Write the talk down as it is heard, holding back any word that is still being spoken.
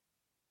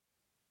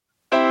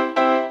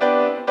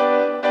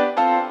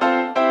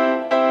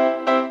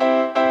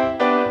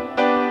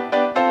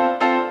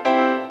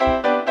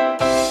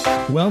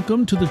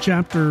Welcome to the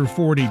Chapter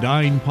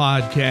 49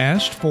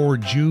 podcast for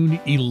June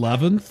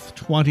 11th,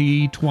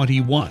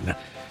 2021.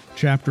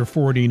 Chapter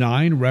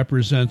 49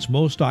 represents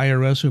most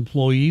IRS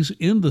employees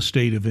in the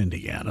state of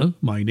Indiana.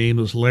 My name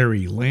is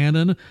Larry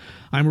Lannon.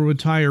 I'm a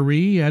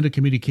retiree and a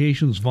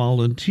communications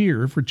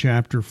volunteer for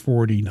Chapter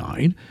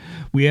 49.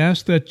 We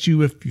ask that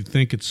you, if you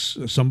think it's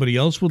somebody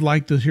else would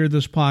like to hear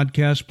this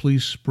podcast,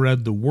 please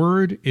spread the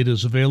word. It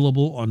is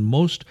available on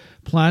most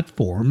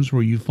platforms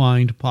where you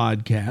find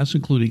podcasts,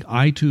 including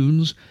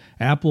iTunes,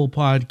 Apple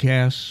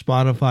Podcasts,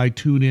 Spotify,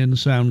 TuneIn,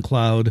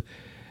 SoundCloud,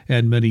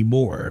 and many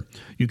more.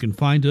 You can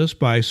find us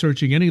by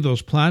searching any of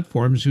those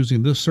platforms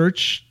using this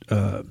search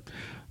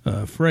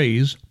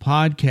phrase,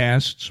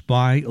 Podcasts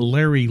by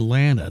Larry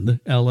Lannon,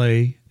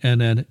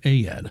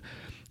 Lannan.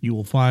 You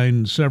will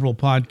find several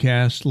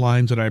podcast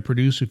lines that I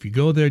produce. If you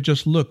go there,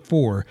 just look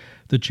for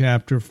the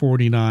Chapter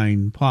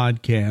 49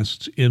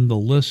 podcasts in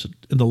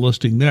the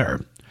listing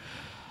there.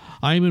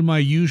 I'm in my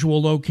usual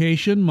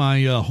location,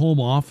 my home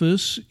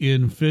office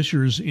in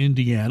Fishers,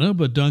 Indiana,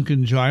 but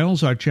Duncan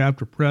Giles, our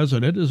chapter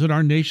president, is at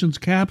our nation's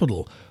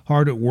capital,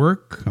 hard at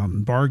work,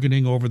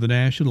 bargaining over the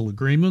national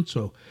agreement.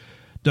 So,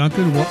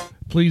 Duncan,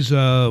 please,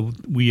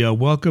 we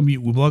welcome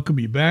you. We welcome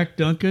you back,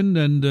 Duncan,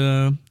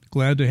 and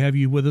glad to have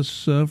you with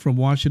us from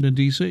Washington,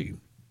 D.C.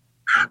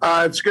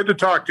 It's good to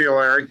talk to you,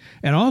 Larry.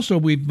 And also,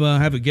 we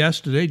have a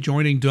guest today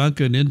joining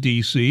Duncan in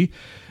D.C.,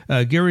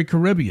 Gary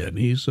Caribbean.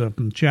 He's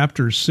from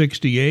Chapter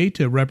 68,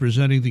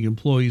 representing the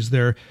employees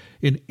there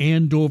in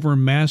Andover,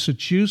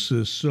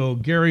 Massachusetts. So,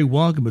 Gary,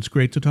 welcome. It's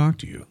great to talk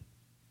to you.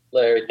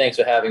 Larry, thanks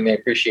for having me. I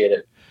appreciate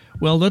it.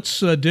 Well,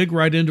 let's dig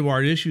right into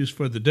our issues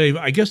for the day.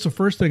 I guess the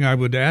first thing I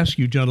would ask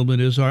you, gentlemen,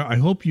 is I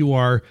hope you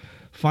are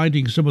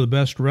finding some of the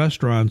best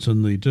restaurants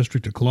in the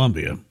District of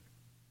Columbia.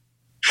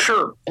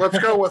 Sure. Let's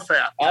go with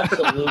that.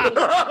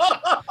 Absolutely.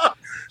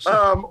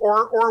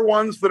 Or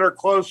ones that are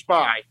close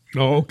by.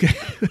 Oh, okay.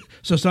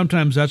 So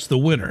sometimes that's the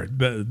winner.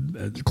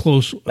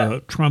 Close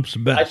trumps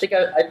best. I think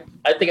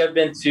I've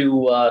been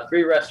to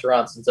 3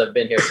 restaurants since I've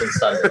been here since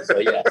Sunday. So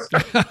yes.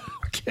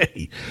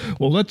 Okay.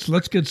 Well,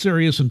 let's get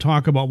serious and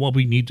talk about what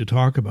we need to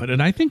talk about.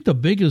 And I think the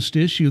biggest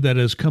issue that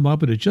has come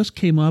up, and it just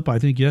came up, I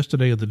think,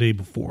 yesterday or the day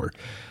before,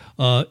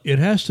 it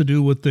has to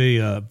do with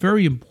a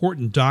very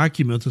important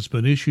document that's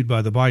been issued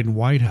by the Biden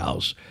White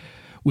House.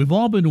 We've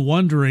all been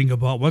wondering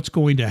about what's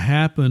going to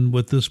happen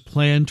with this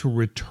plan to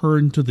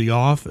return to the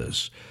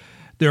office.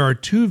 There are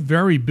 2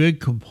 very big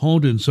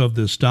components of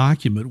this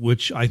document,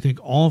 which I think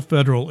all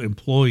federal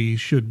employees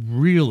should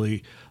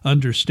really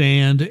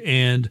understand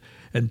and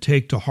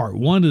take to heart.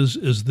 One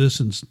is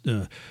this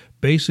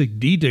basic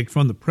edict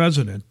from the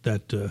president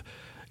that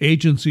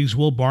agencies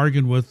will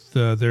bargain with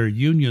their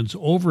unions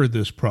over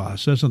this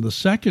process. And the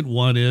second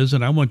one is,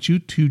 and I want you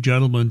 2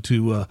 gentlemen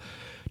to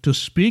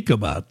speak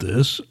about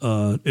this.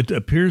 It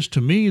appears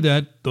to me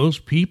that those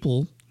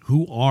people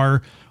who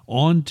are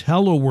on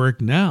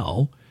telework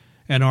now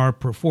and are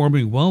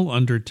performing well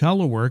under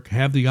telework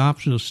have the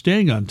option of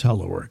staying on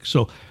telework.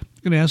 So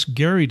I'm going to ask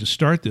Gary to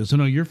start this. I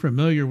know you're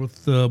familiar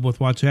with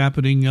what's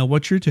happening.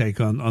 What's your take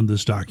on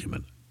this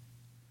document?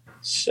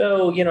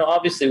 So,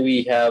 obviously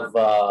we have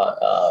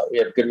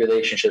good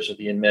relationships with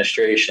the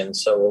administration.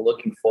 So we're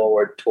looking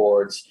forward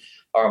towards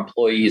our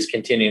employees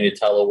continuing to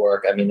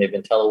telework. I mean, they've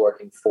been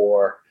teleworking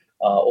for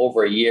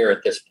over a year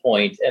at this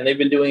point, and they've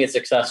been doing it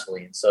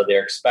successfully. And so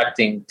they're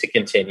expecting to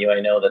continue. I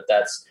know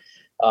that's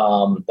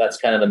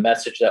kind of the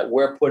message that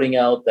we're putting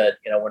out, that,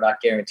 we're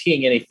not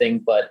guaranteeing anything,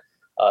 but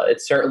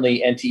it's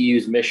certainly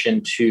NTU's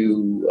mission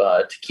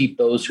to keep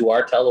those who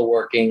are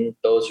teleworking,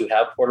 those who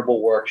have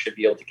portable work, should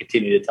be able to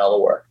continue to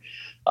telework.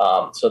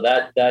 So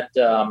that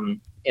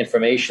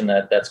information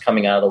that's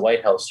coming out of the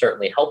White House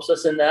certainly helps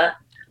us in that.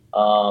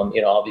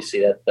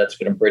 Obviously that's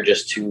going to bridge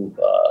us to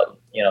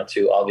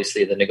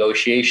obviously the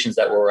negotiations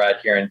that we're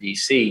at here in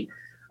DC,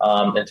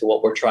 and to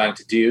what we're trying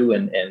to do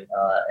and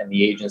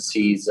the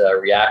agency's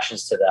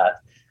reactions to that.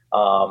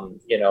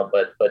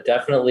 But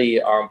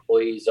definitely our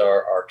employees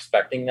are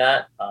expecting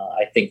that.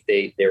 I think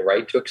they're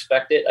right to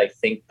expect it. I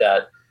think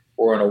that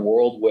we're in a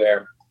world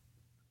where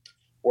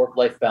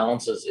work-life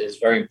balance is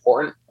very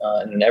important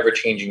in an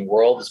ever-changing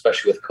world,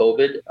 especially with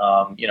COVID.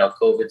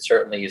 COVID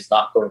certainly is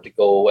not going to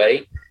go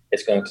away.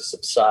 It's going to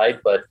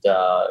subside, but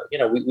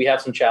we have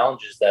some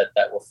challenges that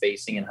we're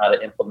facing in how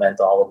to implement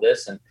all of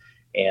this,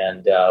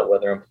 and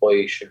whether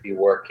employees should be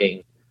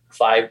working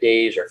 5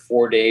 days or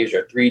 4 days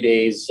or 3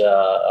 days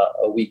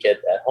a week at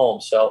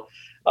home. So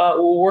we're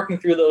working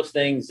through those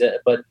things,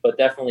 but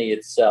definitely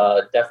it's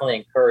definitely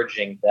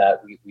encouraging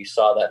that we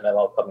saw that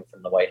memo coming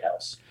from the White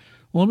House.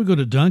 Well, let me go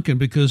to Duncan,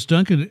 because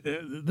Duncan,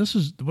 this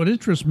is what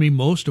interests me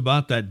most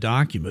about that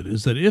document,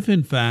 is that if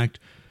in fact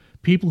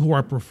people who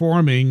are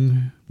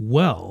performing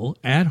well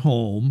at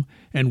home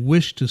and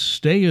wish to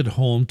stay at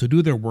home to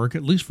do their work,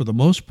 at least for the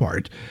most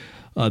part,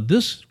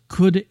 this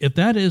could, if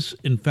that is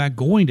in fact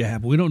going to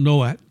happen, we don't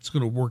know it's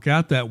going to work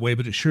out that way,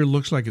 but it sure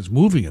looks like it's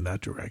moving in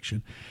that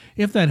direction.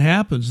 If that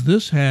happens,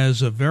 this has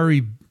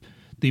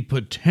the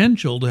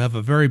potential to have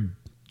a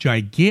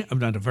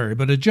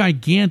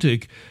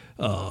gigantic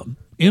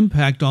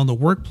impact on the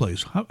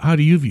workplace? How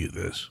do you view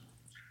this?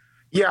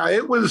 Yeah,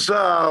 it was.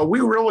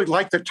 We really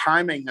like the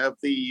timing of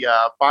the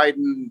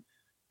Biden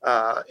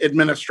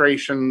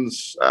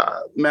administration's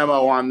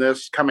memo on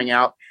this coming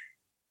out.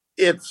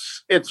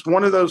 It's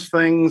one of those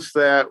things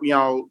that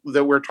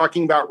that we're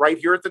talking about right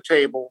here at the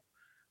table.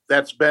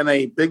 That's been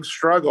a big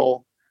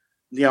struggle.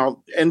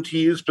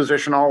 NTU's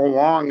position all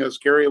along, as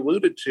Gary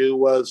alluded to,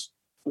 was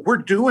we're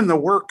doing the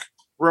work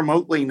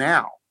remotely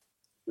now.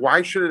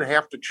 Why should it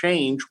have to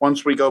change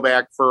once we go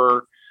back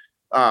for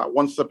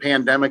once the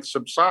pandemic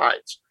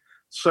subsides?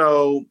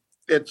 So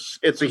it's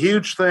a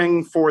huge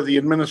thing for the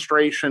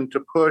administration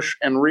to push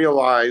and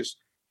realize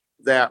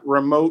that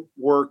remote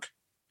work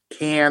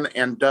can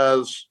and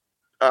does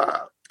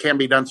can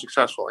be done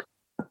successfully.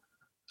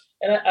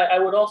 And I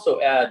would also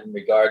add in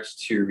regards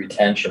to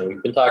retention,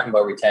 we've been talking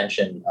about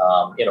retention,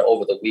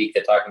 over the week.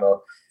 They're talking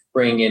about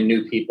bringing in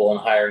new people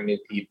and hiring new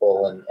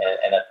people. And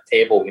at the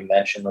table, we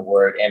mentioned the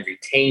word and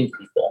retain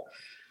people.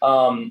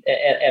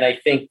 And I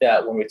think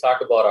that when we talk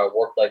about our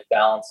work-life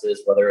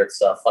balances, whether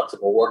it's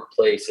flexible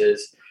workplaces,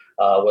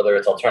 whether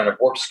it's alternative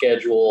work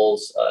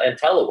schedules and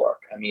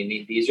telework, I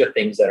mean, these are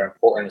things that are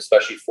important,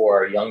 especially for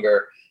our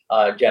younger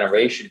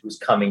generation who's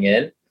coming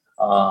in.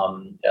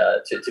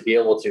 To be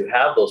able to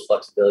have those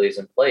flexibilities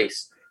in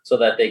place so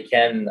that they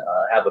can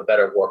have a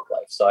better work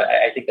life. So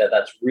I think that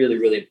that's really,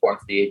 really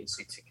important for the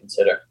agency to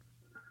consider.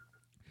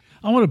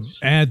 I want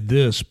to add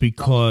this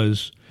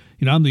because,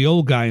 I'm the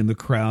old guy in the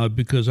crowd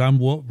because I'm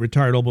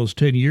retired almost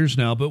 10 years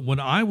now. But when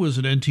I was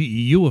an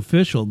NTEU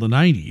official in the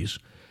 90s,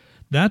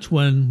 that's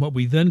when what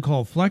we then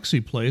called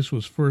FlexiPlace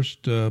was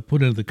first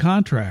put into the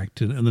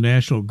contract and the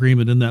national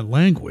agreement in that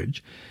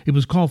language. It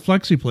was called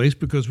FlexiPlace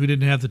because we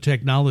didn't have the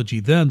technology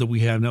then that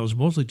we have now. It was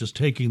mostly just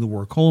taking the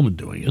work home and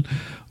doing it,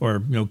 or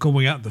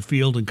going out in the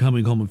field and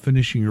coming home and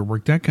finishing your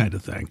work, that kind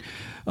of thing.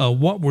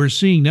 What we're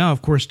seeing now,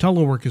 of course,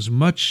 telework is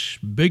much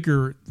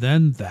bigger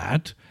than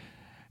that.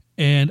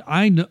 And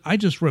I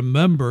just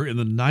remember in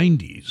the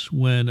 90s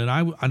when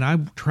I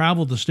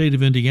traveled the state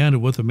of Indiana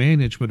with a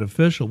management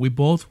official. We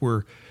both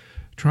were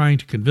trying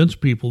to convince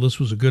people this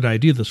was a good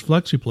idea, this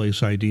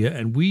FlexiPlace idea,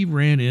 and we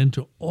ran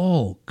into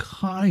all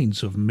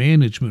kinds of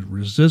management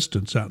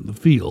resistance out in the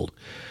field.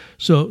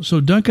 So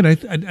Duncan,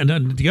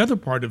 and the other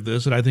part of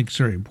this that I think is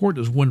very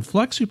important is when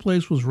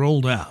FlexiPlace was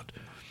rolled out,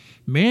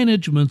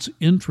 management's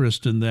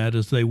interest in that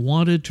is they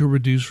wanted to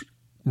reduce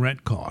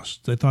rent costs.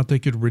 They thought they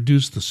could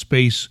reduce the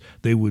space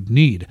they would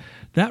need.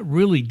 That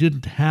really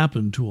didn't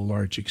happen to a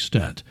large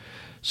extent.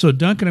 So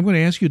Duncan, I'm going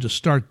to ask you to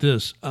start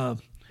this.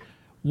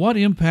 What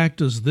impact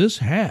does this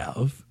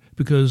have?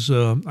 Because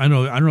I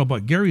don't know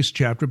about Gary's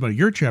chapter, but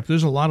your chapter,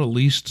 there's a lot of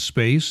leased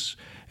space,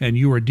 and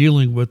you are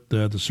dealing with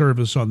the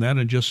service on that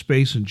and just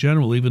space in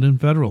general, even in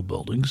federal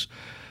buildings.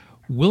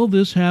 Will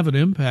this have an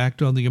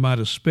impact on the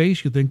amount of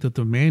space you think that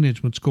the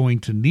management's going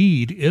to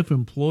need if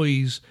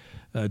employees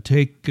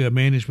take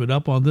management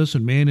up on this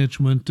and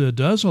management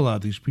does allow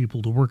these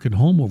people to work at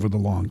home over the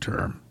long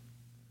term?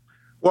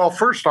 Well,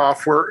 first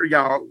off,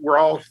 we're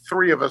all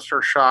three of us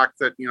are shocked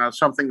that,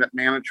 something that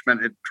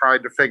management had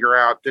tried to figure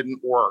out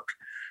didn't work.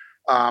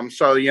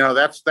 So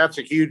that's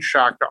a huge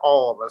shock to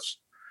all of us.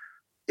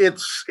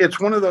 It's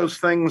one of those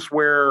things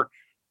where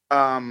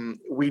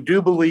we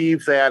do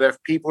believe that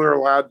if people are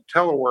allowed to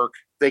telework,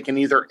 they can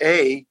either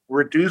A,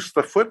 reduce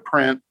the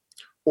footprint,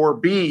 or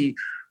B,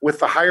 with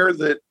the hiring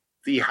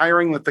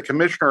that the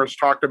commissioner has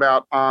talked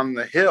about on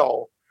the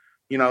Hill,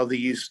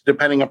 these,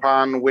 depending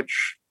upon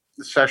which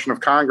session of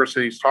Congress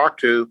that he's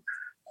talked to,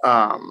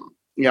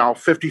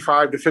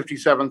 55 to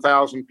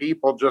 57,000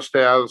 people just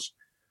as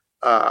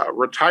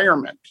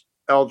retirement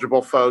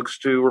eligible folks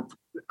to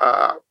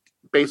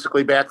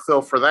basically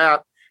backfill for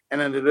that,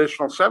 and an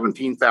additional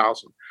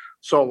 17,000.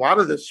 So a lot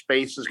of this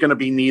space is going to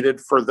be needed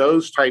for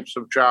those types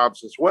of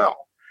jobs as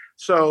well.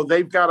 So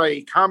they've got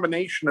a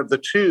combination of the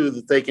two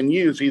that they can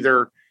use,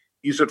 either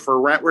use it for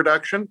rent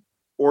reduction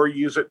or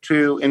use it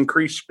to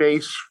increase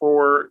space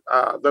for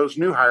those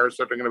new hires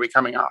that are going to be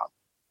coming on.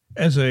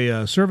 As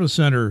a service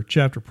center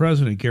chapter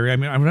president, Gary, I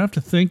mean, I would have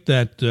to think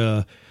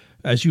that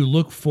as you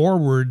look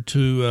forward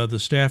to the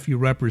staff you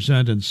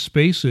represent and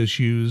space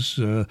issues,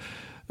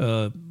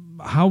 how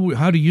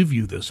do you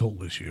view this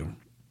whole issue?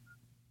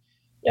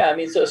 Yeah, I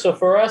mean, so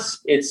for us,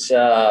 it's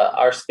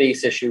our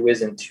space issue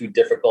isn't too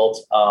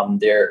difficult.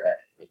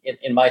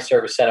 In my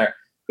service center,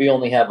 we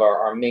only have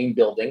our main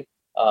building,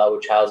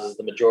 which houses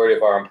the majority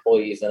of our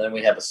employees. And then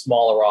we have a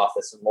smaller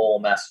office in Lowell,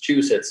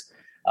 Massachusetts,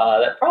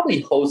 that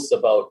probably hosts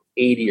about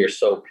 80 or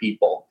so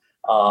people.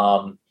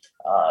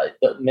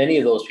 But many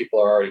of those people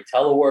are already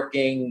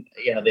teleworking.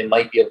 They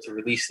might be able to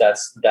release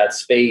that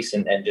space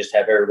and just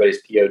have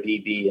everybody's POD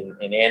be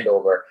in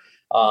Andover.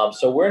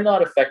 So we're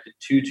not affected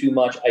too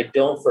much. I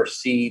don't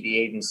foresee the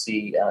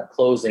agency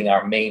closing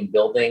our main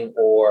building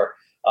or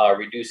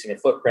reducing the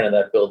footprint of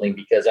that building,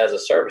 because as a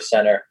service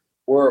center,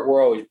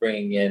 we're always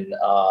bringing in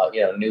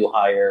new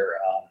hire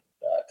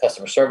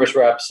customer service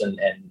reps and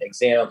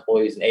exam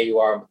employees and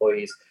AUR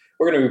employees.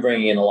 We're going to be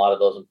bringing in a lot of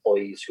those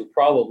employees who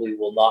probably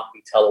will not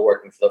be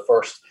teleworking for the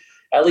first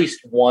at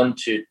least 1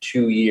 to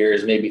 2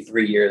 years, maybe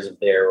 3 years of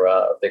their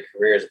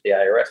careers at the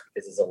IRS,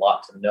 because there's a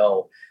lot to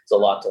know, there's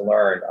a lot to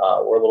learn.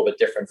 We're a little bit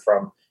different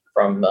from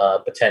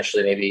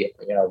potentially maybe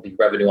the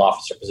revenue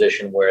officer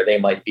position, where they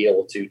might be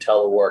able to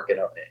telework in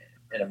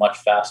a much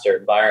faster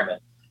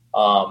environment.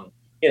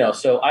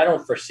 So I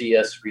don't foresee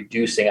us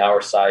reducing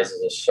our size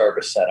as a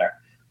service center.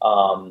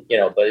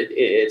 But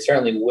it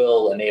certainly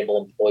will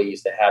enable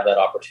employees to have that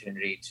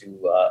opportunity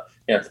to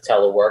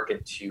telework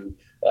and to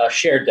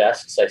share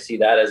desks. I see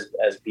that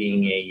as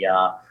being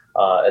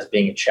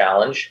a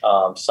challenge.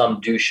 Some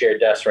do share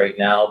desks right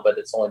now, but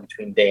it's only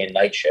between day and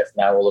night shift.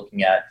 Now we're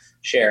looking at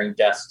sharing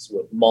desks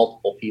with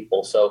multiple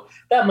people, so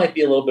that might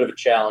be a little bit of a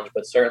challenge.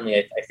 But certainly,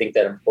 I think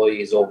that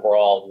employees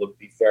overall would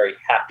be very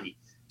happy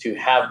to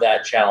have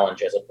that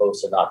challenge as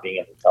opposed to not being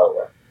able to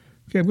telework.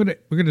 Okay, we're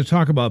going to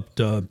talk about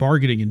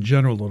bargaining in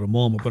general in a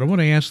moment, but I want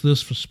to ask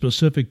this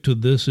specific to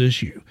this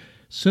issue.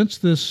 Since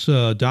this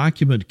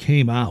document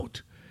came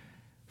out,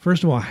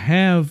 first of all,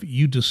 have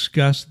you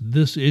discussed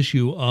this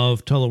issue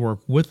of telework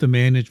with the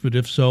management?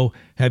 If so,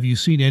 have you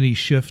seen any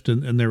shift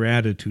in their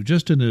attitude,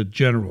 just in a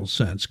general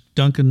sense?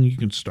 Duncan, you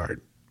can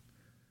start.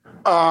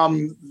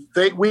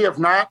 We have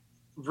not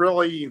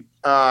really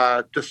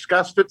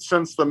discussed it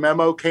since the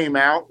memo came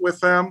out with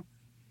them.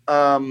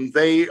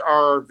 They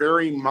are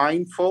very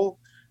mindful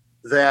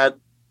that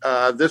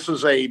this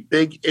is a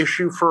big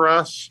issue for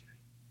us.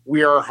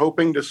 We are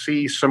hoping to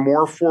see some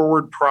more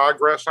forward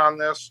progress on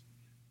this.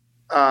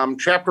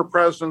 Chapter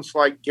presidents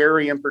like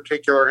Gary in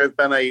particular have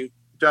done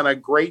a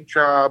great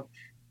job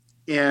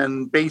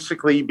in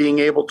basically being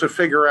able to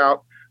figure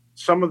out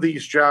some of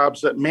these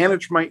jobs that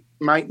management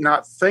might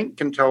not think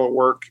can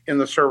telework in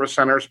the service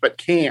centers, but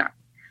can.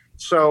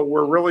 So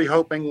we're really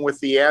hoping with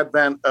the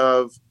advent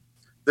of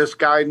this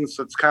guidance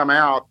that's come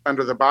out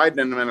under the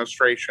Biden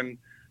administration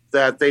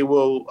that they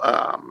will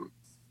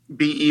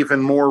be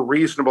even more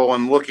reasonable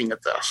in looking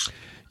at this.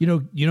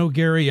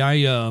 Gary,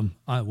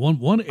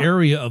 one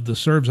area of the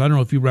service, I don't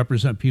know if you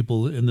represent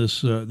people in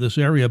this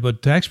area,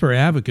 but Taxpayer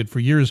Advocate for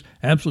years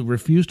absolutely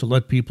refused to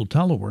let people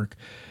telework.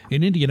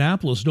 In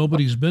Indianapolis,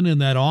 nobody's been in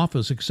that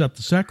office except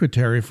the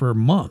secretary for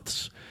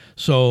months.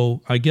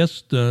 So I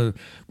guess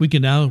we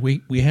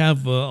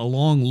have a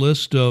long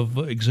list of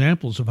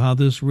examples of how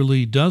this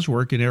really does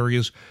work in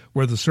areas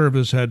where the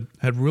service had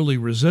really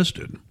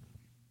resisted.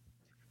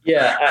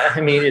 Yeah,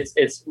 I mean,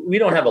 it's we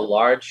don't have a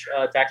large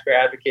taxpayer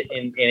advocate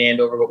in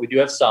Andover, but we do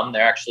have some.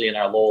 They're actually in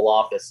our Lowell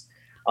office,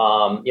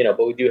 but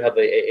we do have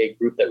a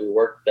group that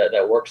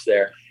that works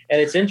there.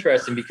 And it's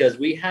interesting because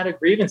we had a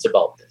grievance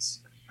about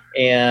this,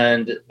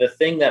 and the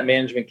thing that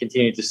management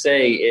continued to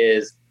say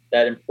is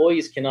that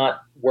employees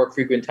cannot work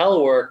frequent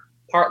telework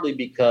partly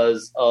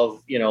because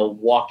of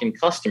walk-in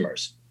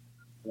customers.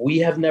 We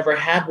have never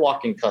had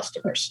walk-in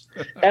customers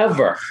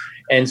ever.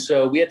 And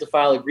so we had to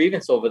file a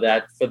grievance over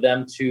that for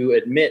them to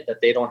admit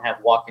that they don't have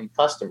walk-in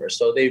customers.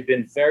 So they've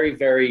been very,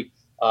 very,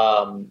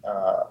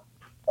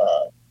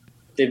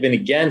 they've been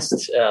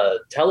against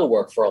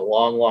telework for a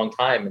long, long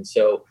time. And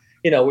so,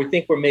 we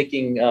think we're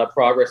making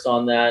progress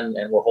on that,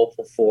 and we're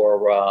hopeful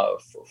for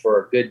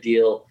a good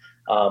deal,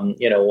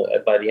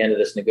 by the end of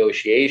this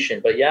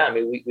negotiation. But yeah, I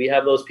mean, we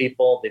have those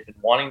people. They've been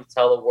wanting to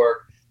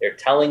telework. They're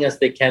telling us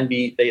they can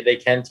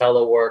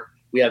telework.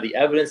 We have the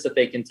evidence that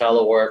they can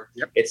telework.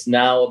 Yep. It's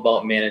now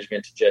about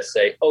management to just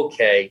say,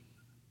 okay,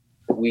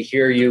 we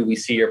hear you, we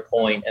see your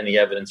point, and the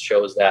evidence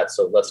shows that.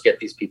 So let's get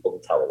these people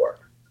to telework.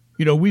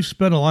 We've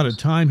spent a lot of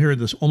time here,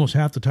 almost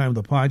half the time of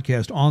the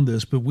podcast on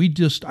this, but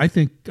I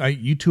think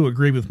you two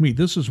agree with me.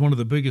 This is one of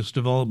the biggest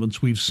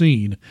developments we've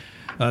seen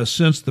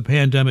since the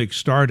pandemic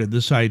started.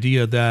 This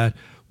idea that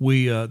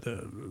we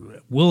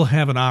will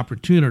have an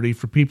opportunity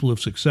for people who have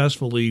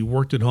successfully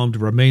worked at home to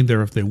remain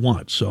there if they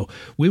want. So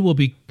we will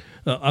be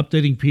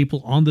updating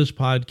people on this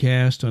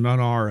podcast and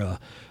on our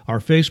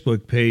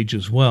Facebook page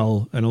as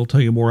well, and I'll tell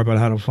you more about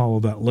how to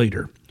follow that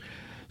later.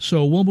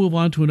 So we'll move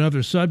on to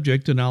another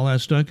subject, and I'll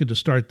ask Duncan to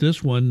start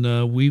this one.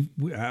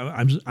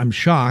 I'm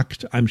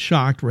shocked.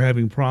 We're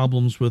having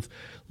problems with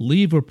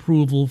leave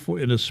approval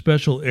in a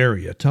special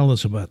area. Tell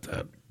us about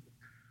that.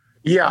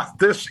 Yeah,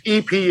 this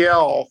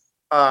EPL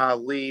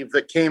leave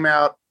that came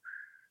out,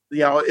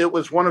 it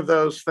was one of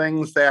those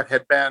things that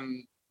had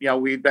been,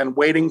 we'd been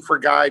waiting for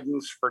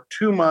guidance for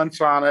 2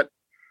 months on it.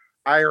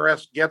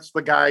 IRS gets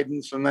the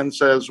guidance and then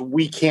says,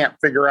 we can't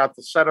figure out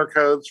the setter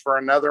codes for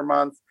another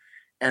month.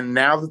 And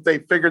now that they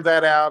figured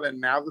that out, and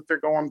now that they're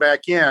going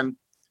back in,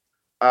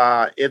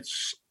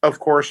 it's, of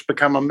course,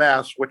 become a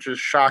mess, which is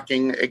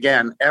shocking,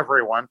 again,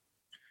 everyone.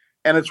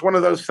 And it's one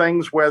of those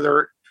things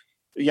whether,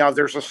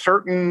 there's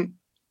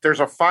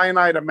a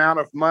finite amount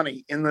of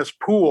money in this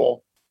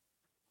pool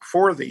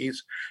for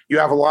these. You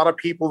have a lot of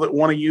people that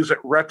want to use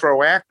it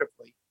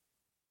retroactively,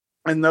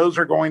 and those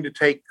are going to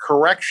take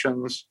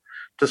corrections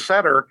to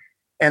setter.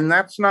 And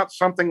that's not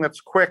something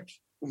that's quick,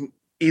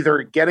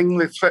 either getting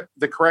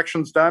the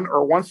corrections done,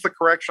 or once the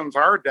corrections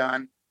are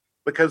done,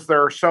 because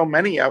there are so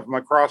many of them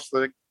across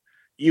the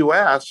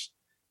U.S.,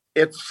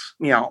 it's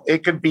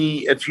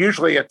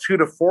usually a 2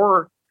 to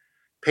 4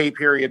 pay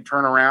period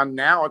turnaround.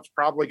 Now it's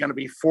probably going to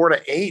be 4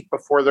 to 8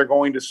 before they're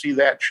going to see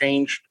that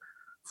changed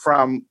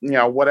from,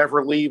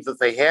 whatever leave that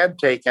they had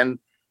taken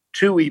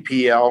to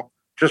EPL,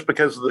 just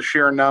because of the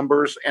sheer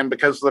numbers and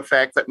because of the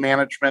fact that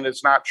management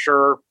is not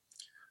sure,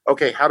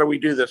 okay, how do we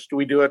do this? Do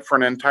we do it for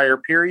an entire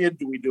period?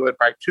 Do we do it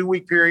by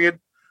 2-week period?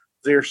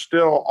 They're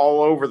still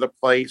all over the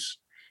place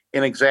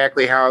in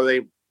exactly how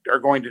they are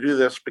going to do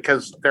this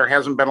because there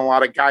hasn't been a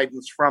lot of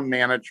guidance from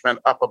management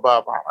up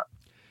above on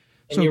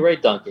it. And you're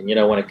right, Duncan.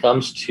 When it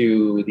comes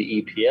to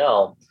the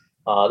EPL,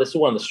 this is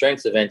one of the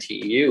strengths of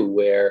NTEU,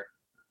 where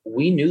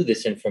we knew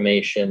this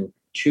information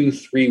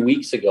 2-3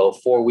 weeks ago,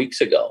 4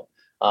 weeks ago.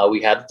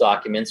 We had the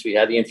documents, we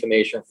had the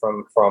information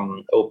from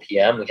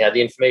OPM, we had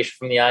the information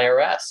from the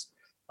IRS.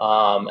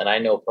 And I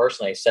know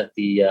personally,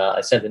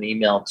 I sent an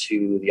email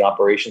to the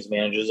operations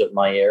managers of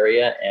my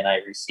area, and I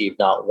received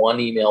not one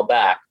email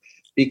back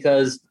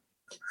because,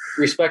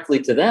 respectfully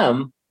to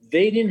them,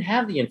 they didn't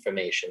have the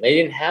information. They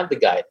didn't have the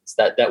guidance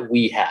that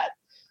we had.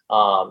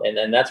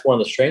 And that's one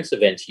of the strengths of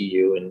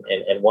NTU.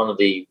 And one of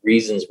the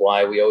reasons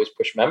why we always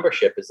push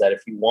membership is that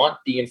if you want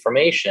the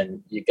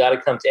information, you got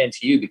to come to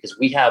NTU because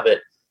we have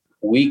it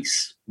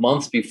weeks,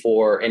 months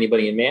before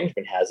anybody in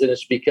management has it.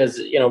 It's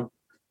because,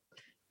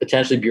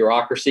 potentially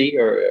bureaucracy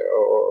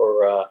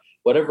or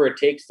whatever it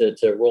takes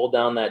to roll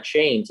down that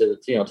chain to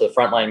the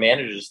frontline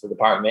managers, to the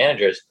department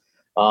managers.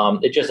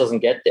 It just doesn't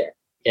get there.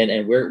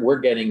 And we're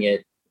getting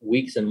it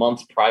weeks and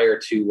months prior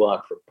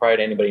to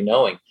anybody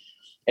knowing.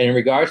 And in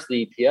regards to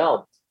the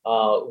EPL,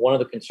 one of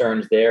the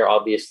concerns there,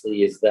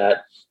 obviously, is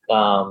that,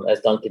 as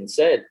Duncan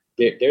said,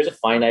 there's a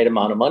finite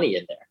amount of money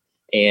in there.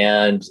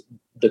 And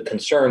the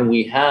concern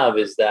we have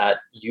is that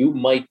you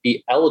might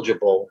be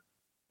eligible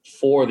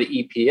for the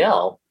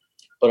EPL,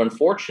 but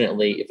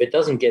unfortunately, if it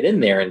doesn't get in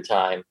there in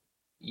time,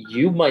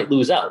 you might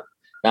lose out.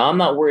 Now, I'm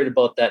not worried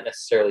about that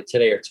necessarily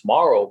today or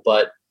tomorrow,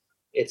 but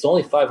it's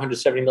only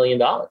 $570 million.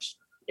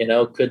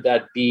 Could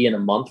that be in a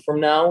month from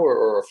now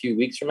or a few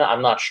weeks from now?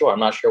 I'm not sure. I'm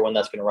not sure when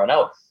that's going to run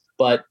out.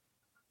 But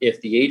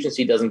if the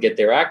agency doesn't get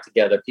their act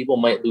together, people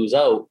might lose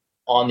out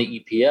on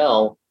the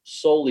EPL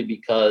solely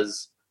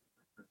because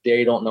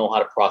they don't know how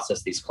to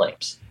process these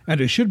claims.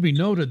 And it should be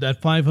noted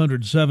that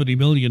 $570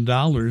 million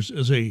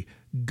is a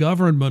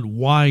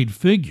government-wide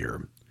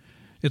figure.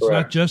 It's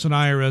Correct. Not just an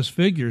IRS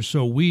figure.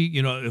 So we,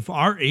 if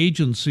our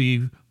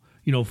agency,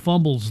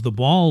 fumbles the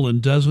ball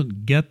and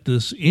doesn't get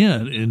this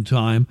in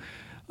time,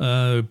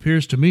 it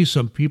appears to me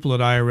some people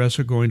at IRS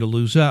are going to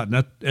lose out. And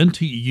that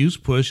NTEU's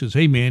push is,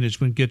 hey,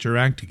 management, get your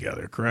act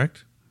together,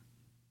 correct?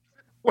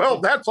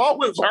 Well, that's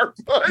always our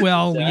push.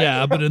 Well,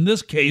 yeah, but in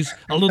this case,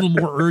 a little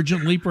more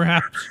urgently,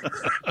 perhaps.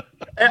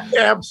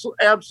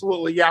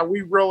 Absolutely. Yeah,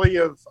 we really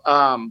have.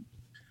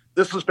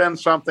 This has been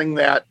something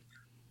that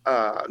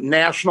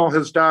National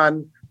has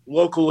done.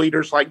 Local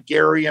leaders like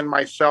Gary and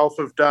myself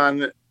have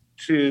done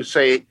to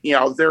say,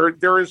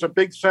 there is a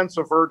big sense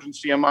of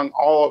urgency among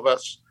all of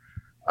us.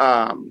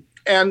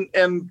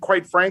 And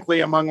quite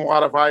frankly, among a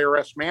lot of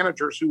IRS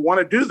managers who want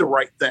to do the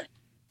right thing.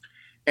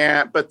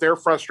 But they're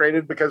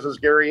frustrated because, as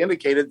Gary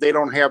indicated, they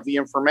don't have the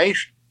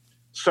information.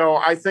 So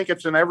I think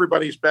it's in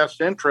everybody's best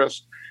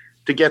interest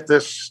to get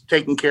this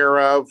taken care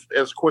of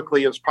as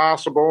quickly as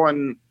possible.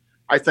 And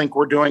I think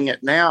we're doing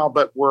it now,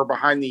 but we're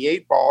behind the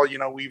 8 ball.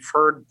 We've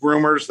heard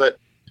rumors that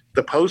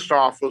the post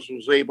office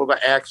was able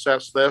to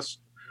access this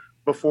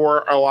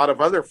before a lot of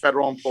other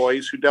federal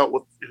employees who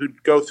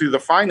go through the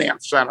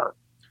finance center,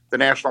 the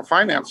National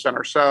Finance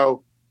Center.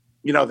 So,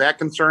 that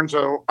concerns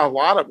a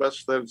lot of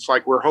us. That it's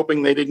like we're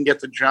hoping they didn't get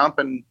the jump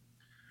and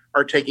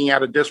are taking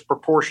out a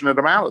disproportionate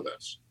amount of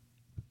this.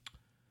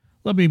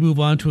 Let me move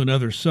on to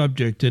another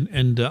subject.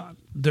 And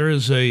there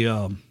is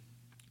the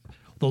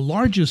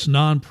largest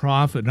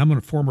nonprofit, and I'm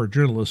a former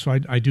journalist, so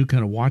I do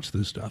kind of watch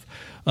this stuff.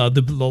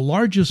 The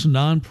largest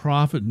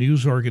nonprofit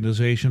news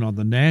organization on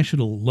the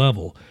national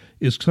level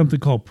is something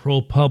called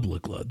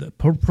ProPublica.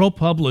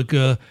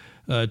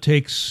 ProPublica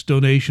takes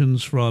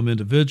donations from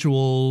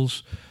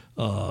individuals,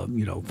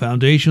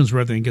 foundations,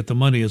 where they can get the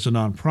money as a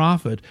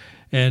nonprofit.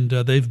 And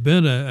they've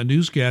been a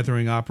news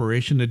gathering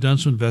operation. They've done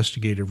some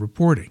investigative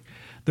reporting.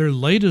 Their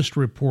latest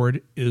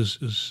report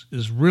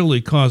is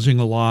really causing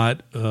a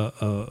lot.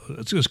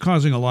 It's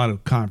causing a lot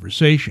of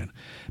conversation,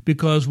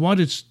 because what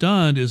it's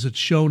done is it's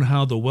shown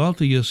how the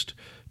wealthiest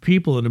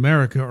people in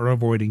America are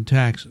avoiding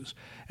taxes.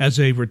 As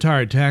a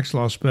retired tax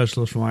law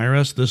specialist from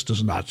IRS, this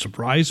does not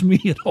surprise me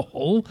at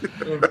all.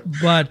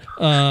 But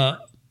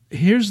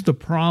here's the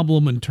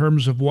problem in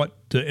terms of what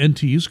the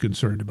NTU is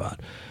concerned about.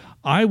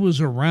 I was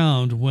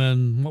around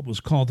when what was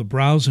called the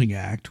Browsing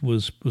Act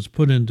was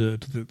put into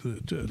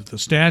the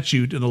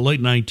statute in the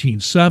late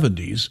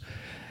 1970s,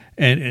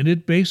 and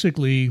it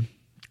basically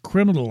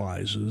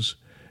criminalizes,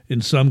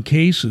 in some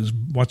cases,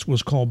 what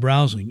was called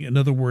browsing. In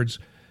other words,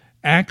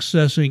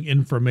 accessing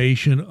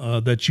information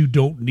that you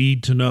don't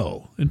need to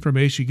know,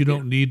 information you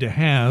don't need to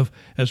have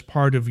as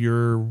part of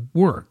your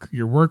work,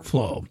 your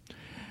workflow.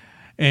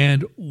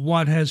 And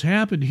what has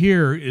happened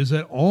here is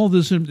that all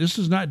this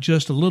is not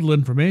just a little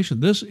information.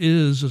 This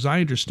is, as I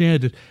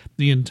understand it,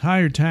 the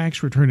entire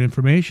tax return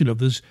information of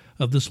this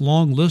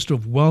long list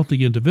of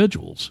wealthy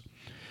individuals.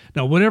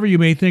 Now, whatever you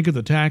may think of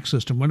the tax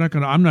system, I'm not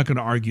going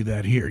to argue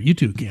that here. You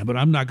two can, but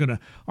I'm not going to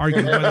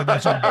argue whether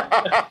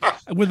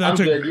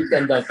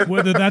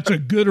that's a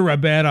good or a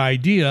bad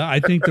idea.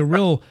 I think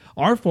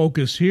our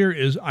focus here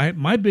is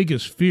my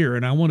biggest fear,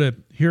 and I want to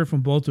hear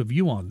from both of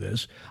you on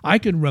this. I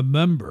can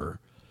remember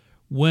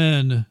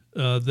when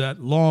that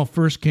law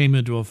first came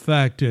into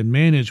effect and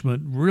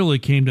management really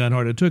came down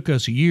hard. It took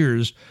us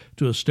years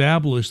to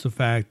establish the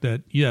fact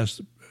that,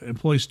 yes,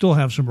 employees still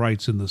have some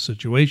rights in this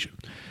situation.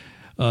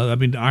 The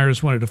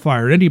IRS wanted to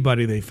fire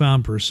anybody they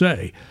found per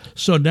se.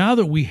 So now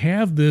that we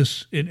have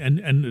this, and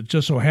it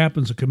just so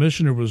happens the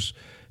commissioner was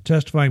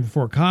testifying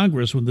before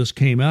Congress when this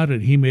came out,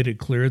 and he made it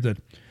clear that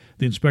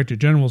the Inspector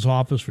General's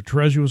Office for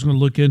Treasury was going to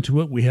look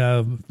into it. We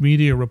have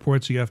media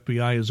reports the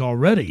FBI is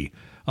already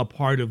a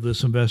part of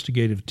this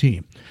investigative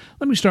team.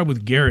 Let me start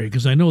with Gary,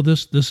 because I know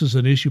this is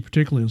an issue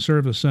particularly in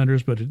service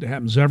centers, but it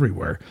happens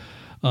everywhere.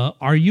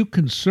 Are you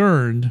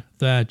concerned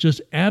that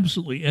just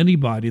absolutely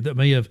anybody that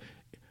may have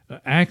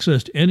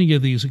accessed any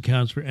of these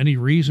accounts for any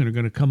reason are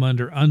going to come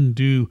under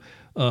undue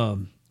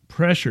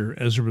pressure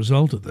as a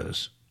result of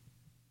this?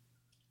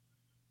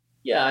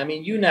 Yeah, I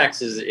mean,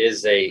 UNAX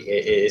is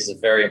a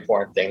very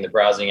important thing. The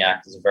Browsing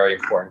Act is a very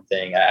important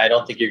thing. I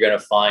don't think you're going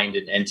to find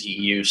an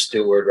NTEU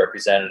steward,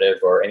 representative,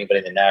 or anybody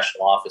in the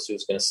national office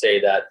who's going to say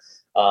that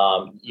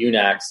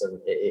UNAX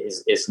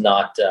is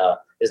not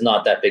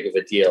that big of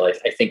a deal.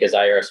 I think as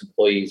IRS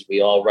employees,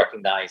 we all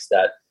recognize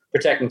that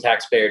protecting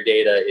taxpayer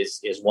data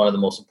is one of the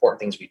most important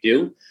things we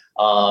do.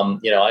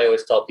 I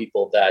always tell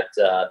people that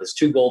there's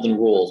two golden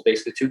rules of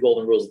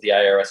the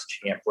IRS that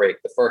you can't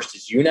break. The first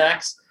is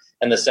UNAX,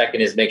 and the second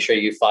is make sure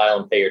you file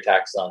and pay your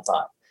taxes on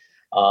time.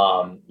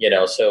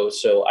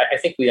 So I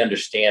think we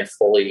understand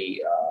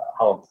fully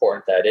how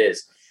important that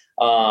is.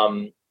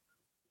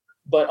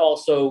 But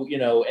also,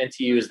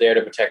 NTU is there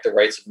to protect the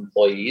rights of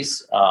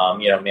employees.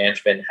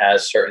 Management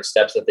has certain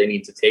steps that they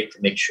need to take to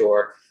make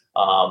sure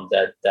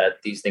that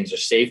these things are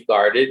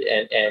safeguarded,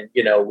 and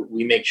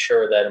we make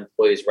sure that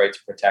employees' rights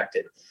are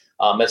protected.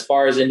 As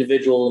far as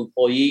individual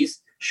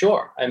employees,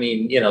 sure. I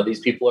mean,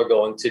 these people are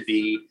going to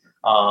be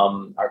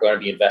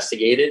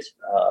investigated.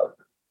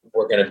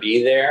 We're going to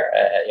be there.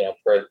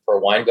 For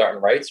Weingarten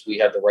rights, we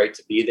have the right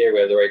to be there.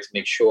 We have the right to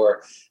make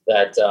sure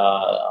that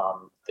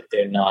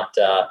they're not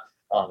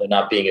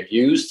being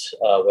abused,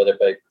 whether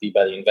it be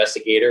by the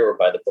investigator or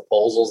by the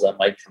proposals that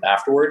might come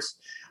afterwards.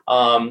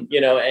 And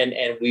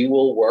we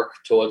will work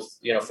towards,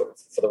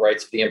 for the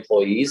rights of the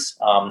employees.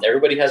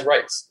 Everybody has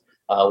rights,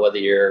 whether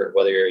you're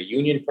a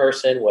union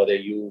person, whether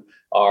you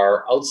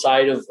are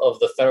outside of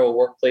the federal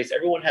workplace,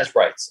 everyone has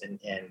rights. And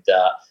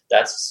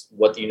that's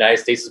what the United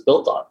States is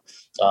built on.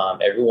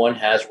 Everyone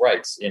has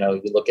rights.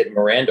 You look at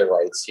Miranda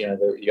rights, you have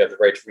the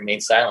right to remain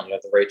silent. You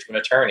have the right to an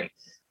attorney.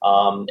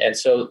 And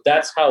so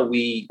that's how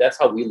we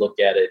look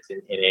at it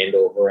in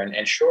Andover.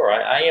 And sure,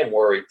 I am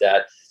worried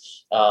that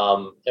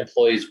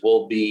employees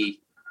will be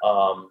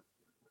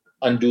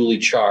unduly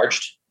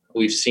charged.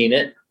 We've seen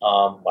it.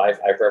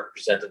 I've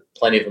represented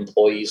plenty of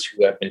employees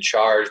who have been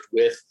charged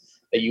with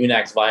a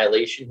UNAX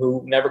violation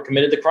who never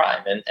committed the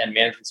crime, and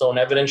management's own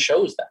evidence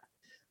shows that.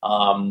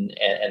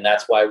 And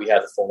that's why we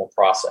have the formal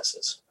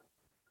processes.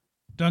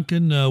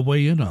 Duncan,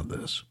 weigh in on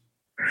this.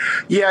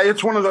 Yeah,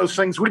 it's one of those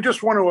things. We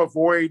just want to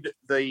avoid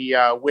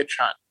the witch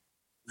hunt.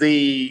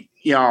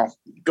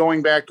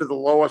 Going back to the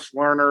Lois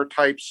Lerner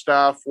type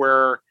stuff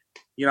where,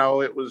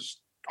 it was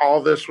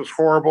all this was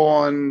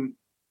horrible and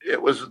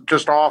it was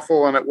just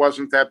awful and it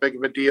wasn't that big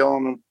of a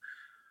deal.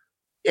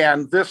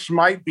 And this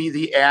might be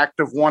the act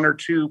of one or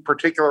two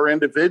particular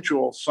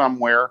individuals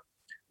somewhere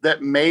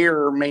that may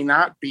or may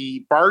not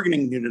be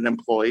bargaining unit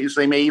employees.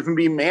 They may even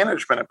be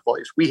management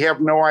employees. We have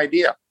no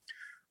idea.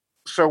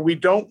 So we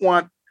don't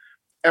want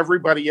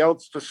everybody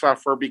else to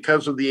suffer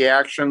because of the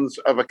actions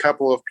of a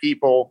couple of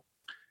people.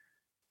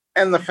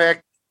 And the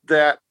fact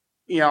that,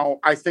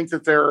 I think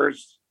that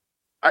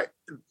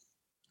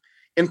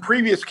in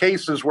previous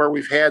cases where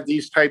we've had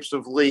these types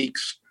of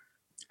leaks,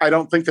 I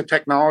don't think the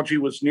technology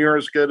was near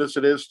as good as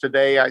it is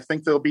today. I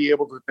think they'll be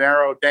able to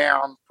narrow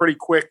down pretty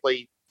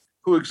quickly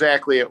who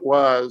exactly it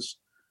was,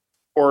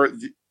 or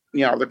the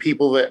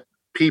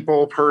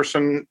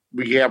person,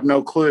 we have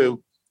no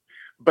clue.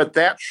 But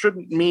that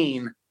shouldn't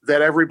mean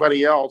that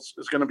everybody else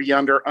is going to be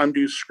under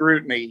undue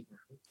scrutiny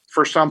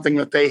for something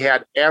that they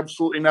had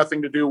absolutely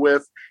nothing to do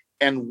with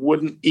and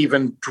wouldn't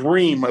even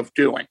dream of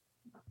doing.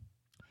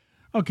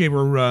 Okay,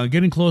 we're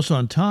getting close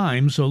on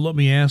time, so let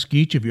me ask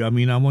each of you.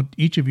 I want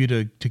each of you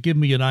to give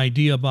me an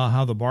idea about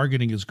how the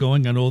bargaining is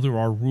going. I know there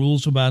are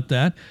rules about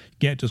that. You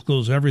can't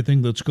disclose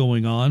everything that's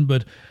going on,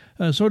 but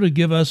sort of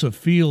give us a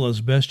feel as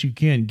best you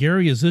can.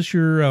 Gary, is this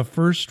your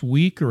first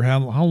week, or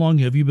how long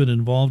have you been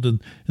involved in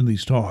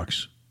these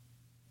talks?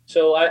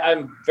 So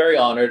I'm very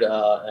honored.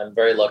 I'm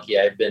very lucky.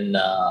 I've been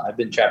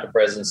chapter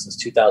president since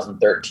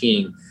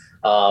 2013.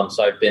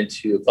 So I've been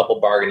to a couple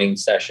bargaining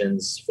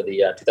sessions for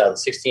the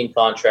 2016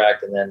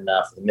 contract, and then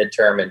for the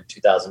midterm in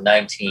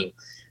 2019.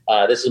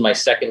 This is my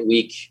second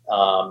week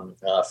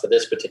for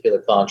this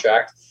particular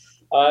contract.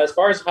 As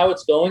far as how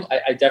it's going,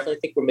 I definitely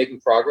think we're making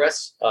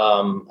progress.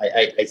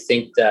 I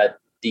think that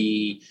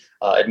the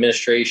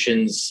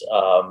administration's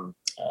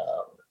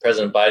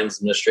President Biden's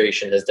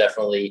administration has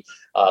definitely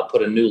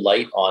put a new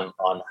light on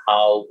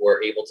how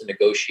we're able to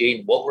negotiate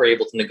and what we're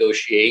able to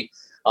negotiate.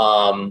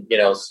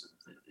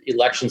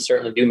 Elections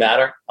certainly do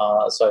matter,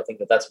 so I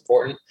think that's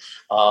important.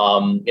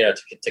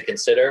 To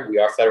consider. We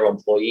are federal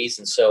employees,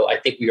 and so I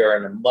think we are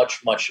in a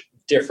much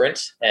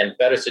different and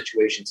better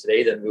situation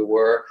today than we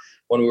were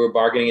when we were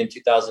bargaining in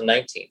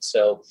 2019.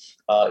 So,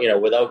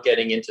 without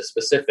getting into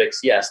specifics,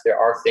 yes, there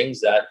are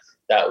things that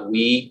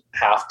we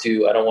have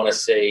to, I don't want to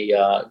say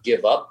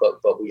give up,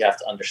 but we have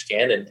to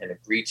understand and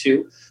agree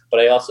to. But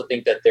I also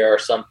think that there are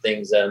some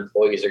things that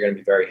employees are going to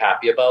be very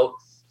happy about,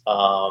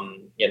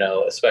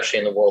 especially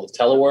in the world of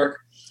telework.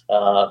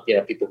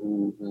 People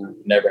who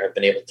never have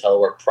been able to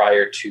telework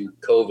prior to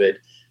COVID,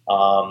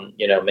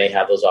 may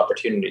have those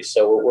opportunities.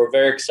 So we're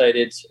very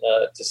excited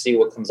to see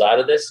what comes out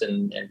of this,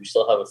 and we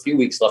still have a few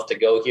weeks left to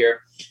go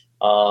here.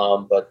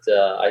 But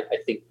I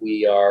think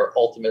we are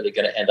ultimately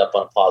going to end up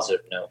on a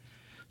positive note.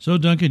 So,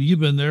 Duncan,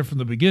 you've been there from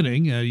the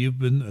beginning. You've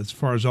been, as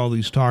far as all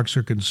these talks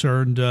are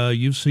concerned,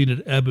 you've seen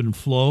it ebb and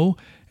flow.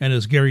 And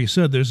as Gary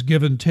said, there's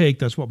give and take.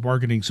 That's what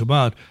bargaining's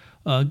about.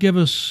 Give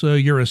us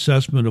your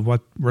assessment of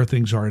where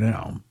things are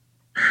now.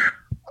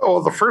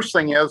 Oh, the first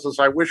thing is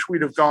I wish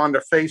we'd have gone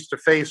to face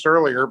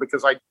earlier,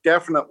 because I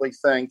definitely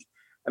think,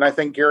 and I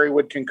think Gary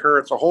would concur,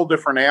 it's a whole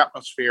different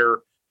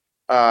atmosphere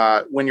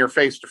when you're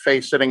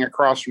face-to-face sitting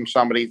across from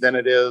somebody than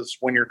it is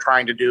when you're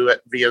trying to do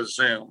it via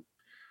Zoom.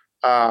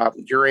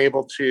 You're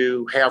able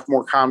to have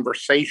more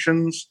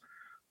conversations,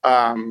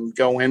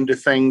 go into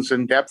things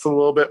in depth a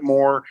little bit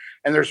more,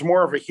 and there's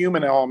more of a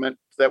human element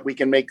that we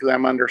can make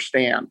them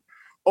understand.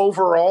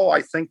 Overall,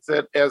 I think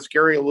that, as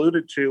Gary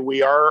alluded to,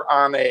 we are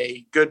on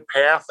a good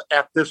path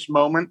at this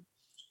moment.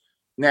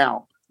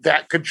 Now,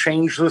 that could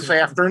change this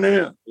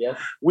afternoon. Yeah.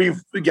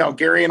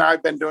 Gary and I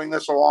have been doing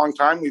this a long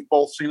time. We've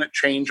both seen it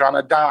change on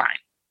a dime.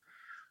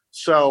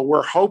 So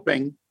we're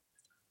hoping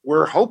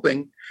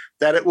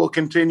that it will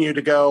continue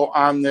to go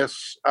on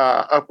this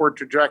upward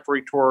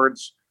trajectory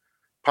towards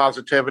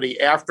positivity.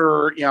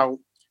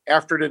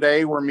 After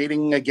today, we're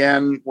meeting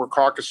again. We're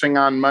caucusing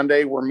on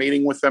Monday. We're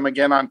meeting with them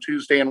again on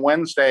Tuesday and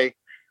Wednesday.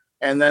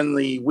 And then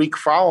the week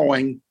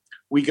following,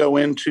 we go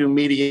into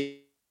mediation.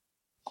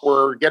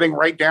 We're getting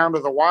right down to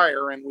the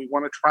wire, and we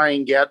want to try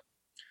and get,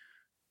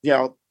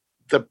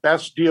 the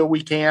best deal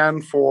we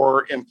can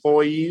for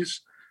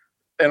employees,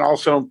 and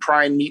also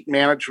try and meet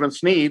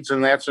management's needs.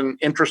 And that's an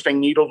interesting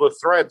needle to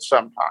thread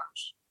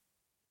sometimes.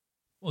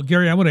 Well,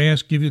 Gary, I want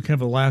to give you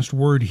kind of a last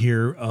word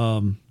here.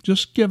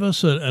 Just give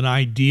us an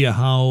idea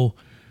how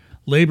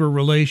labor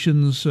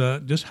relations,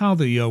 just how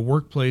the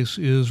workplace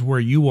is where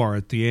you are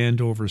at the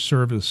Andover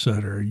Service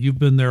Center. You've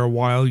been there a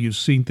while. You've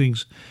seen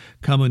things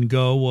come and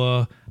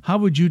go. How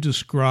would you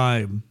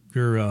describe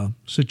your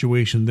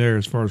situation there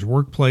as far as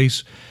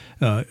workplace,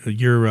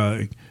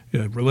 your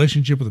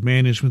relationship with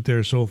management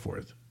there, so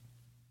forth?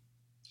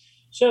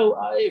 So,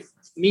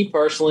 me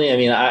personally, I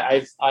mean,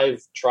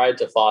 I've tried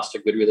to foster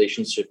good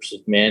relationships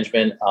with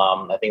management.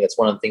 I think that's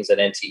one of the things that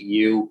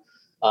NTEU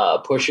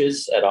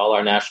pushes at all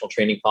our national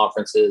training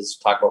conferences.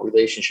 Talk about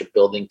relationship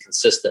building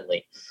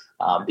consistently,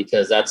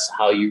 because that's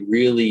how you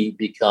really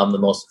become the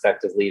most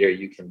effective leader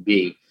you can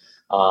be.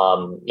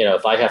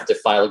 If I have to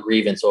file a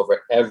grievance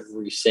over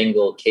every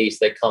single case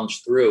that comes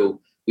through,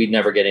 we'd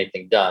never get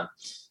anything done.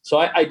 So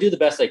I do the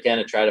best I can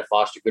to try to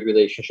foster good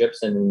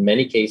relationships. And in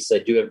many cases, I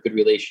do have good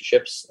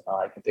relationships.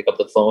 I can pick up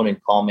the phone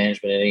and call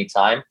management at any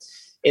time.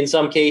 In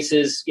some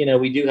cases,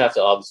 we do have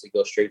to obviously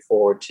go straight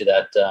forward to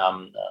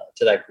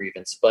that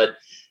grievance. But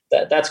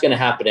that's going to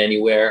happen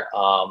anywhere.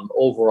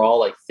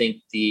 Overall, I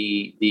think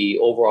the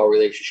overall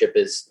relationship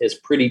is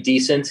pretty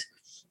decent.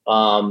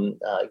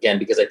 Again,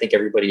 because I think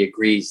everybody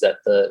agrees that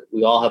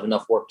we all have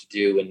enough work to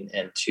do,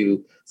 and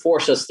to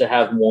force us to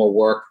have more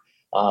work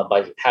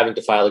by having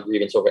to file a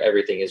grievance over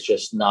everything is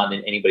just not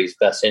in anybody's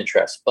best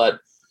interest. But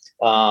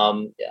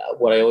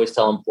what I always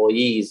tell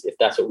employees, if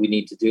that's what we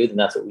need to do, then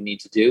that's what we need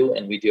to do.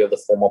 And we do have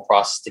the formal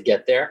process to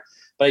get there.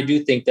 But I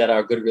do think that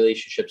our good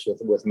relationships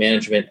with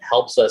management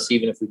helps us,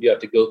 even if we do have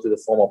to go through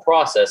the formal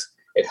process,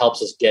 it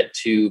helps us get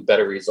to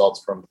better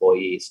results for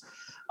employees.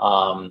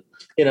 So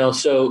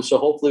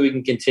hopefully we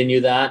can continue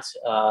that.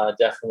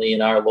 Definitely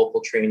in our local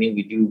training,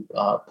 we do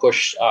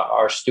push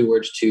our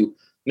stewards to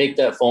make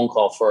that phone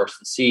call first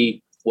and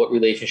see what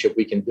relationship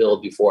we can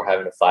build before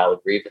having to file a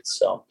grievance.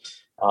 So,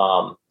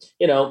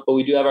 but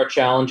we do have our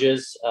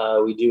challenges.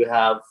 We do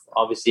have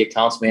obviously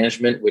accounts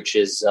management, which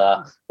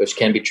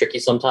can be tricky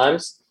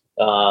sometimes.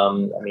 Their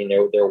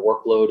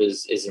workload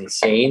is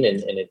insane,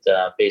 and it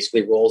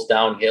basically rolls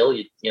downhill.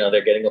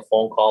 They're getting a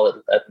phone call at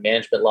the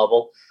management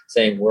level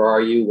saying, "Where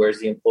are you? Where's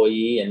the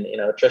employee?" And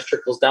it just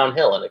trickles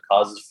downhill, and it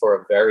causes for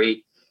a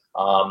very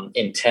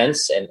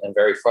intense and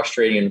very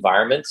frustrating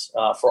environment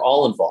for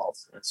all involved.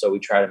 And so we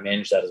try to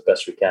manage that as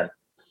best we can.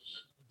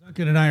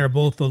 Duncan and I are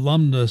both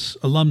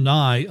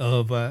alumni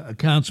of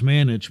accounts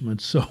management,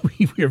 so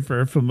we are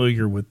very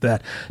familiar with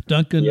that.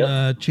 Duncan,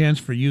 Yep. Chance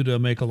for you to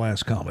make a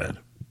last comment.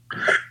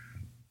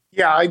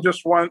 Yeah, I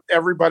just want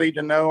everybody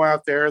to know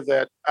out there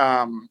that,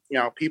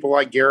 people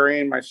like Gary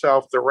and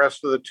myself, the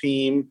rest of the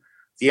team,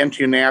 the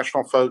NTU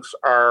National folks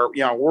are,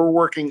 we're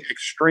working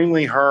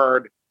extremely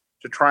hard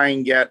to try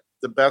and get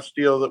the best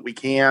deal that we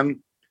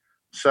can.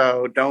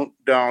 So don't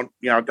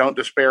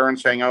despair in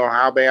saying, oh,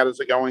 how bad is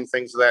it going?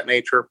 Things of that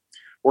nature.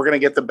 We're going to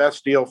get the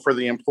best deal for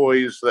the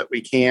employees that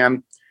we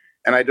can.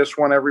 And I just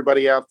want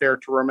everybody out there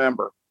to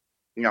remember,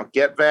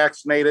 get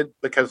vaccinated,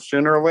 because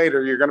sooner or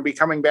later you're going to be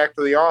coming back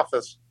to the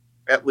office,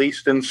 at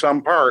least in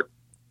some part,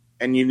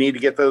 and you need to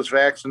get those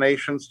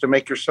vaccinations to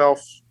make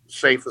yourself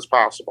safe as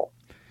possible.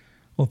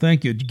 Well,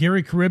 thank you.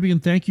 Gary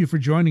Caribbean, thank you for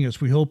joining us.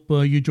 We hope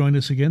you join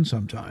us again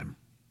sometime.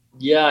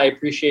 Yeah, I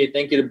appreciate it.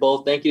 Thank you to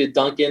both. Thank you to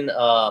Duncan.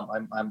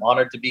 I'm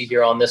honored to be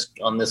here on this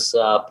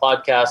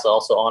podcast.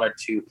 Also honored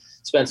to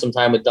spend some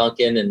time with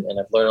Duncan, and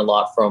I've learned a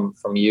lot from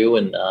you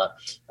and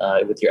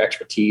with your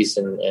expertise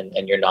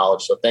and your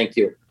knowledge. So thank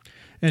you.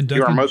 And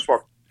Duncan, you are most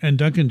welcome. And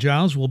Duncan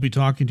Giles will be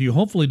talking to you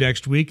hopefully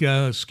next week.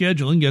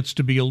 Scheduling gets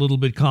to be a little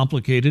bit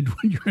complicated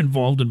when you're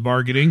involved in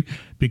bargaining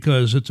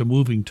because it's a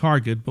moving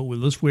target. But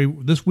this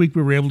week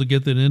we were able to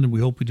get that in, and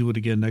we hope we do it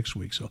again next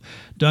week. So,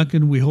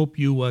 Duncan, we hope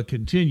you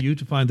continue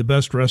to find the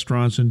best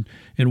restaurants in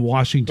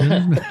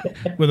Washington,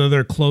 whether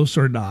they're close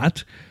or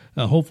not.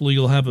 Hopefully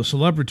you'll have a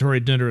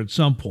celebratory dinner at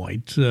some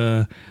point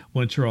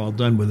once you're all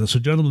done with it. So,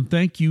 gentlemen,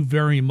 thank you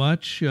very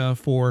much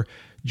for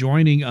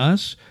joining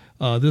us.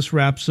 This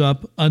wraps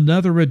up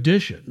another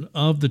edition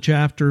of the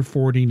Chapter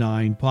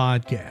 49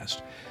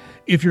 podcast.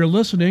 If you're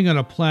listening on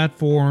a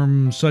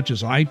platform such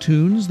as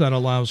iTunes that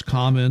allows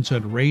comments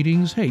and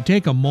ratings, hey,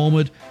 take a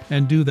moment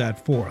and do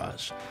that for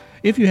us.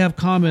 If you have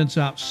comments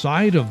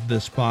outside of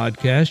this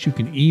podcast, you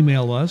can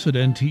email us at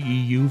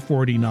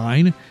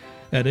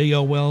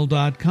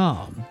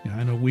nteu49@aol.com.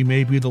 I know we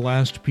may be the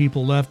last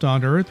people left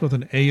on earth with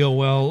an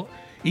AOL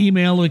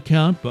email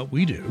account, but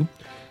we do.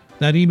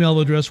 That email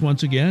address,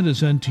 once again,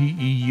 is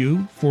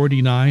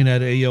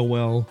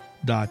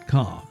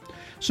nteu49@aol.com.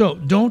 So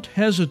don't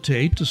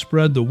hesitate to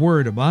spread the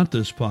word about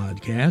this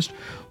podcast.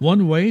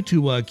 One way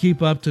to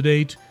keep up to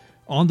date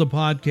on the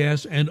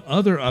podcast and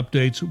other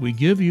updates that we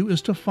give you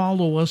is to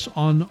follow us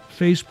on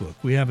Facebook.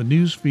 We have a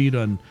news feed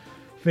on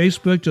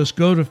Facebook. Just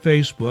go to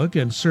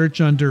Facebook and search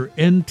under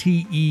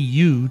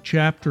NTEU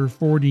Chapter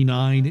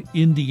 49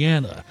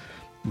 Indiana.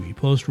 We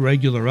post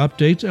regular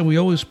updates, and we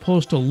always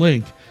post a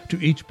link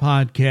to each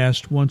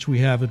podcast once we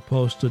have it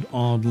posted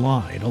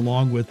online,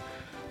 along with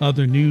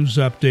other news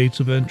updates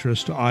of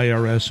interest to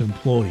IRS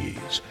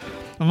employees.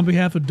 On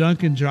behalf of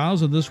Duncan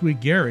Giles and This Week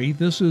Gary,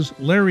 this is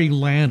Larry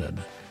Lannon.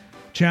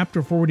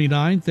 Chapter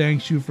 49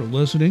 thanks you for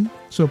listening,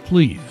 so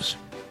please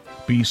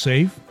be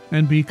safe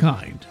and be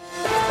kind.